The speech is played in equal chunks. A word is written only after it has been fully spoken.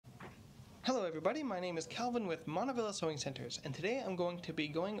Hello everybody, my name is Calvin with Montavilla Sewing Centers, and today I'm going to be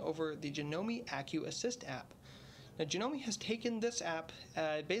going over the Janome AcuAssist app. Now Janome has taken this app,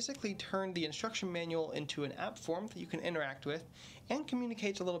 basically turned the instruction manual into an app form that you can interact with and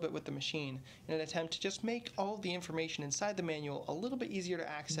communicates a little bit with the machine in an attempt to just make all of the information inside the manual a little bit easier to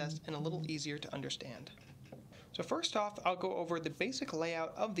access and a little easier to understand. So first off, I'll go over the basic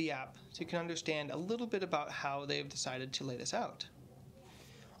layout of the app so you can understand a little bit about how they've decided to lay this out.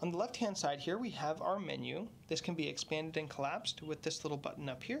 On the left-hand side here, we have our menu. This can be expanded and collapsed with this little button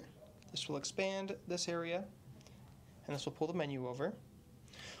up here. This will expand this area, and this will pull the menu over.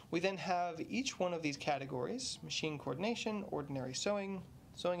 We then have each one of these categories: machine coordination, ordinary sewing,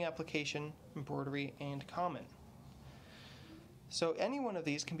 sewing application, embroidery, and common. So any one of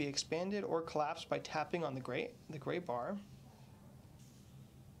these can be expanded or collapsed by tapping on the gray bar.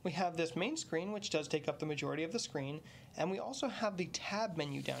 We have this main screen, which does take up the majority of the screen, and we also have the tab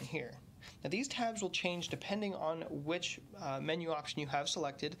menu down here. Now these tabs will change depending on which menu option you have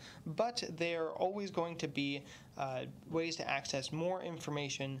selected, but they're always going to be ways to access more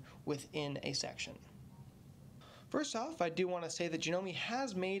information within a section. First off, I do want to say that Janome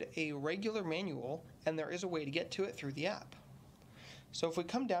has made a regular manual, and there is a way to get to it through the app. So if we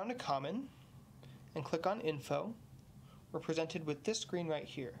come down to Common and click on Info, we're presented with this screen right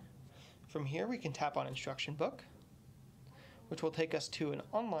here. From here we can tap on Instruction Book, which will take us to an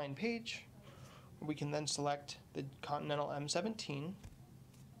online page where we can then select the Continental M17,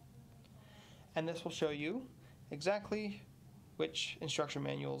 and this will show you exactly which instruction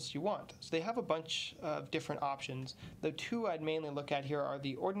manuals you want. So they have a bunch of different options. The two I'd mainly look at here are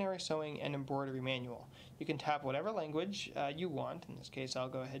the Ordinary Sewing and Embroidery Manual. You can tap whatever language you want. In this case I'll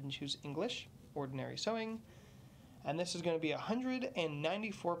go ahead and choose English, Ordinary Sewing. And this is going to be a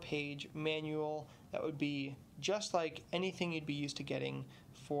 194-page manual that would be just like anything you'd be used to getting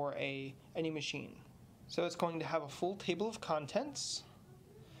for any machine. So it's going to have a full table of contents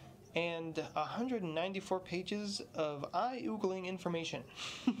and 194 pages of eye-oogling information.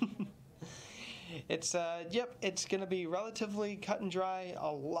 It's going to be relatively cut and dry.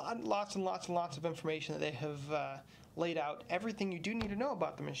 Lots and lots of information that they have laid out. Everything you do need to know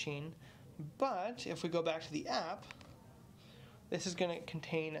about the machine. But if we go back to the app, this is going to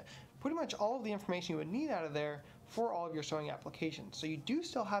contain pretty much all of the information you would need out of there for all of your sewing applications. So you do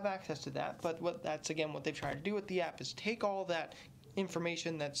still have access to that, but that's again what they've tried to do with the app, is take all that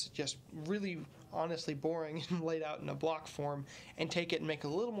information that's just really honestly boring and laid out in a block form and take it and make it a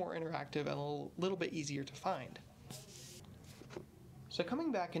little more interactive and a little bit easier to find. So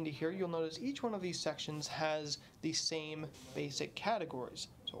coming back into here, you'll notice each one of these sections has the same basic categories.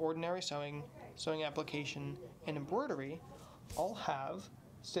 So ordinary sewing, sewing application, and embroidery all have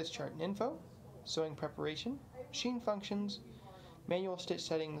stitch chart and info, sewing preparation, machine functions, manual stitch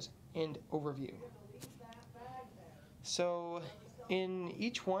settings, and overview. So in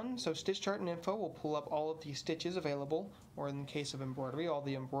each one, so stitch chart and info will pull up all of the stitches available, or in the case of embroidery, all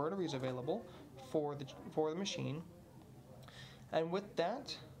the embroideries available for the machine. And with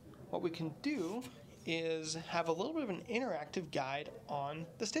that, what we can do is have a little bit of an interactive guide on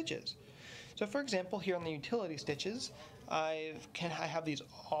the stitches. So for example, here on the utility stitches, I have these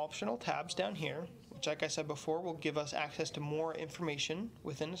optional tabs down here, which, like I said before, will give us access to more information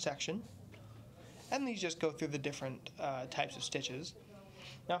within a section. And these just go through the different types of stitches.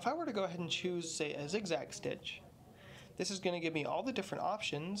 Now if I were to go ahead and choose, say, a zigzag stitch, this is going to give me all the different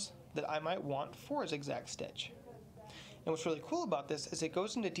options that I might want for a zigzag stitch. And what's really cool about this is it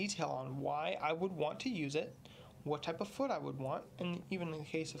goes into detail on why I would want to use it, what type of foot I would want, and even in the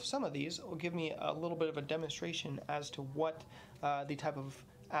case of some of these, it will give me a little bit of a demonstration as to what the type of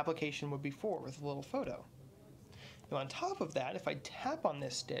application would be for with a little photo. Now on top of that, if I tap on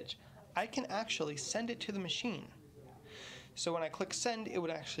this stitch, I can actually send it to the machine. So when I click send, it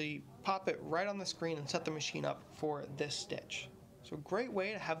would actually pop it right on the screen and set the machine up for this stitch. So a great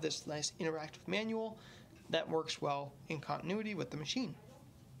way to have this nice interactive manual that works well in continuity with the machine.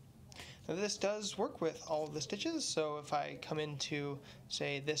 Now this does work with all of the stitches, so if I come into,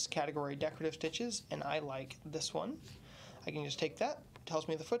 say, this category, decorative stitches, and I like this one, I can just take that, it tells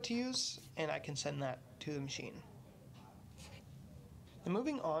me the foot to use, and I can send that to the machine. Now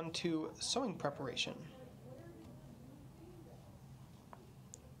moving on to sewing preparation.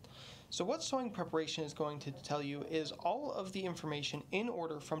 So what sewing preparation is going to tell you is all of the information in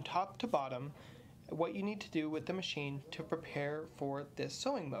order from top to bottom, what you need to do with the machine to prepare for this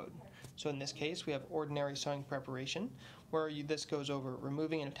sewing mode. So in this case we have ordinary sewing preparation, where this goes over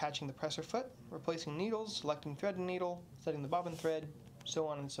removing and attaching the presser foot, replacing needles, selecting thread and needle, setting the bobbin thread, so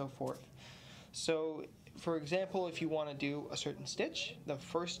on and so forth. So For example, if you want to do a certain stitch, the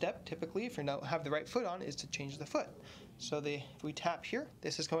first step typically, if you don't have the right foot on, is to change the foot. So if we tap here,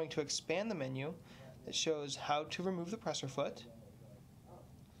 this is going to expand the menu that shows how to remove the presser foot.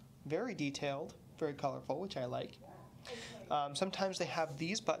 Very detailed, very colorful, which I like. Sometimes they have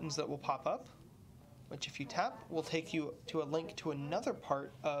these buttons that will pop up, which if you tap will take you to a link to another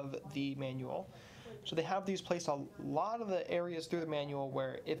part of the manual. So they have these placed a lot of the areas through the manual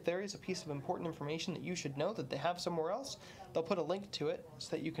where if there is a piece of important information that you should know that they have somewhere else, they'll put a link to it so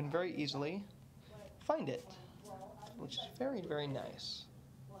that you can very easily find it, which is very, very nice.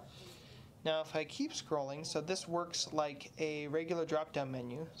 Now if I keep scrolling, so this works like a regular drop-down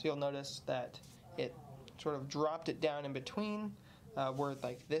menu, so you'll notice that it sort of dropped it down in between where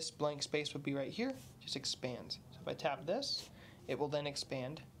like this blank space would be right here, just expands. So if I tap this, it will then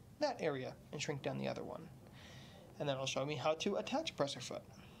expand that area and shrink down the other one. And then it'll show me how to attach a presser foot.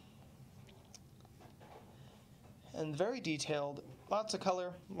 And very detailed, lots of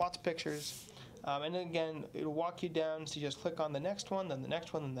color, lots of pictures. And then again, it'll walk you down, so you just click on the next one, then the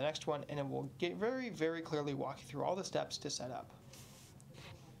next one, then the next one, and it will very, very clearly walk you through all the steps to set up.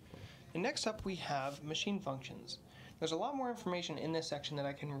 And next up we have machine functions. There's a lot more information in this section that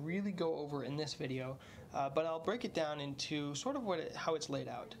I can really go over in this video, but I'll break it down into sort of how it's laid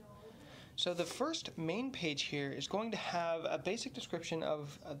out. So the first main page here is going to have a basic description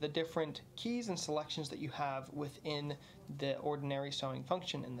of the different keys and selections that you have within the ordinary sewing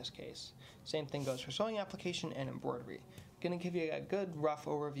function in this case. Same thing goes for sewing application and embroidery. I'm going to give you a good rough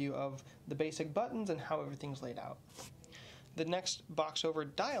overview of the basic buttons and how everything's laid out. The next box over,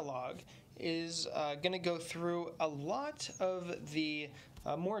 dialogue, is going to go through a lot of the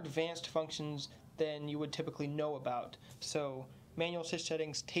more advanced functions than you would typically know about. So manual stitch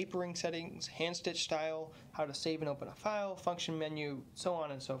settings, tapering settings, hand stitch style, how to save and open a file, function menu, so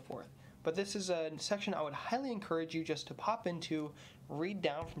on and so forth. But this is a section I would highly encourage you just to pop into, read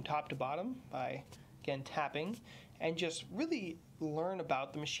down from top to bottom by, again, tapping, and just really learn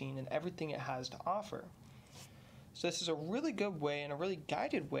about the machine and everything it has to offer. So this is a really good way and a really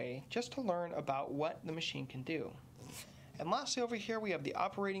guided way just to learn about what the machine can do. And lastly over here we have the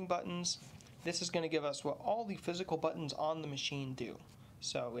operating buttons. This is going to give us what all the physical buttons on the machine do.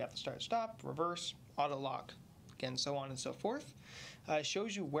 So we have to start, stop, reverse, auto lock, again, so on and so forth. It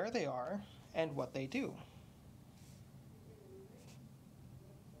shows you where they are and what they do.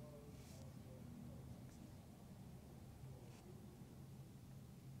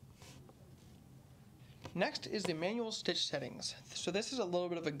 Next is the manual stitch settings. So this is a little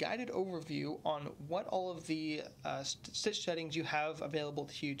bit of a guided overview on what all of the stitch settings you have available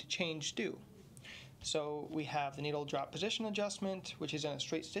to you to change do. So we have the needle drop position adjustment, which is in a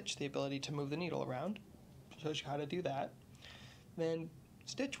straight stitch, the ability to move the needle around. Shows you how to do that. Then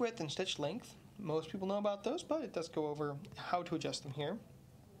stitch width and stitch length. Most people know about those, but it does go over how to adjust them here.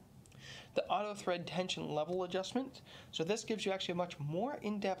 The auto thread tension level adjustment. So this gives you actually a much more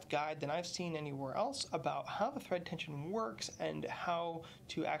in-depth guide than I've seen anywhere else about how the thread tension works and how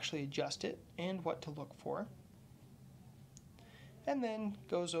to actually adjust it and what to look for. And then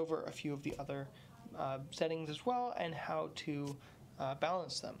goes over a few of the other settings as well and how to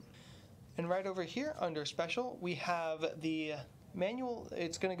balance them. And right over here under special we have the manual.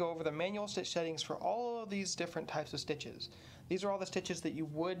 It's going to go over the manual stitch settings for all of these different types of stitches. These are all the stitches that you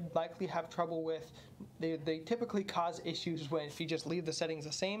would likely have trouble with. They typically cause issues if you just leave the settings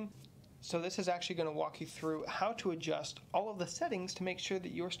the same. So this is actually going to walk you through how to adjust all of the settings to make sure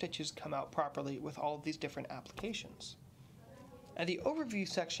that your stitches come out properly with all of these different applications. And the overview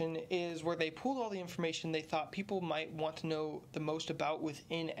section is where they pulled all the information they thought people might want to know the most about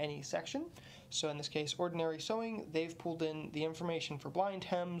within any section. So in this case, ordinary sewing, they've pulled in the information for blind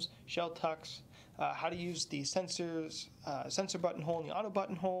hems, shell tucks, how to use the sensors, sensor buttonhole and the auto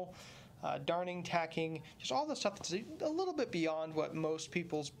buttonhole, darning, tacking, just all the stuff that's a little bit beyond what most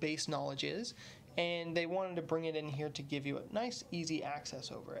people's base knowledge is. And they wanted to bring it in here to give you a nice, easy access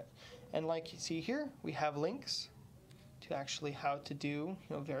over it. And like you see here, we have links to actually how to do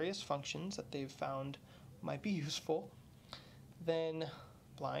various functions that they've found might be useful. Then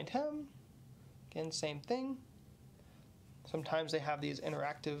blind hem, again same thing. Sometimes they have these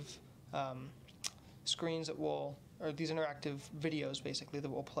interactive screens that will, or these interactive videos basically that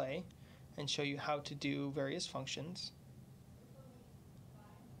will play and show you how to do various functions.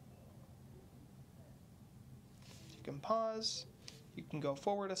 You can pause, you can go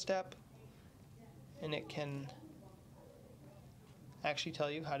forward a step, and it can actually tell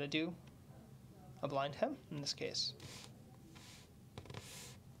you how to do a blind hem in this case.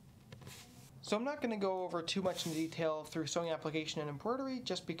 So I'm not going to go over too much in detail through sewing application and embroidery,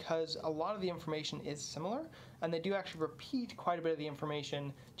 just because a lot of the information is similar, and they do actually repeat quite a bit of the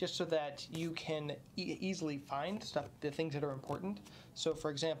information just so that you can easily find the things that are important. So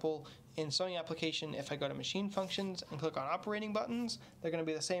for example, in sewing application, if I go to machine functions and click on operating buttons, they're going to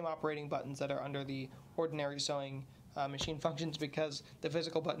be the same operating buttons that are under the ordinary sewing machine functions, because the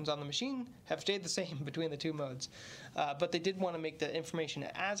physical buttons on the machine have stayed the same between the two modes. But they did want to make the information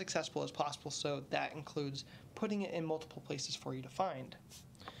as accessible as possible, so that includes putting it in multiple places for you to find.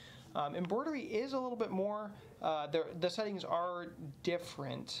 Embroidery is a little bit more, the settings are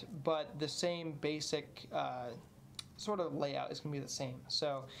different, but the same basic sort of layout is going to be the same.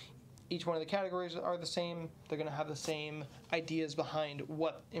 So each one of the categories are the same. They're going to have the same ideas behind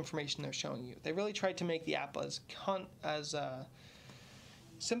what information they're showing you. They really tried to make the app as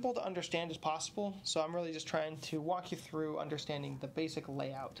simple to understand as possible, so I'm really just trying to walk you through understanding the basic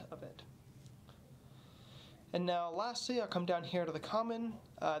layout of it. And now lastly, I'll come down here to the common.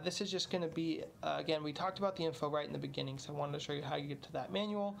 This is just going to be, again, we talked about the info right in the beginning, so I wanted to show you how you get to that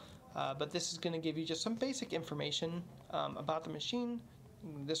manual, but this is going to give you just some basic information about the machine.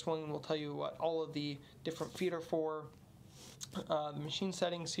 This one will tell you what all of the different feet are for, the machine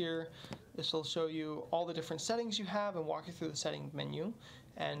settings here. This will show you all the different settings you have and walk you through the setting menu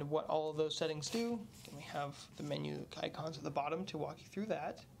and what all of those settings do. And we have the menu icons at the bottom to walk you through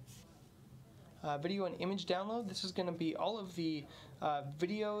that. Video and image download. This is going to be all of the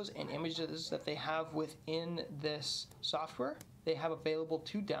videos and images that they have within this software. They have available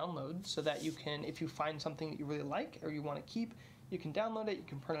to download, so that you can, if you find something that you really like or you want to keep, you can download it, you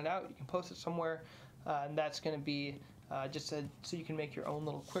can print it out, you can post it somewhere, and that's going to be so you can make your own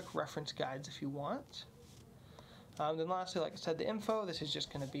little quick reference guides if you want. Then lastly, like I said, the info. This is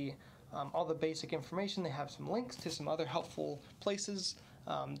just going to be all the basic information. They have some links to some other helpful places.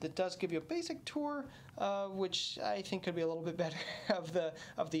 That does give you a basic tour, which I think could be a little bit better of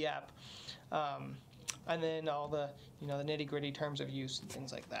the app, and then all the the nitty-gritty terms of use and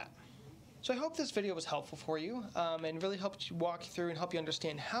things like that. So I hope this video was helpful for you and really helped you walk through and help you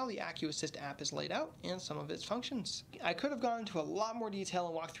understand how the AcuAssist app is laid out and some of its functions. I could have gone into a lot more detail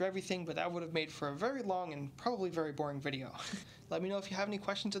and walked through everything, but that would have made for a very long and probably very boring video. Let me know if you have any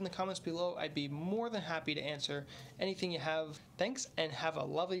questions in the comments below. I'd be more than happy to answer anything you have. Thanks, and have a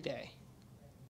lovely day.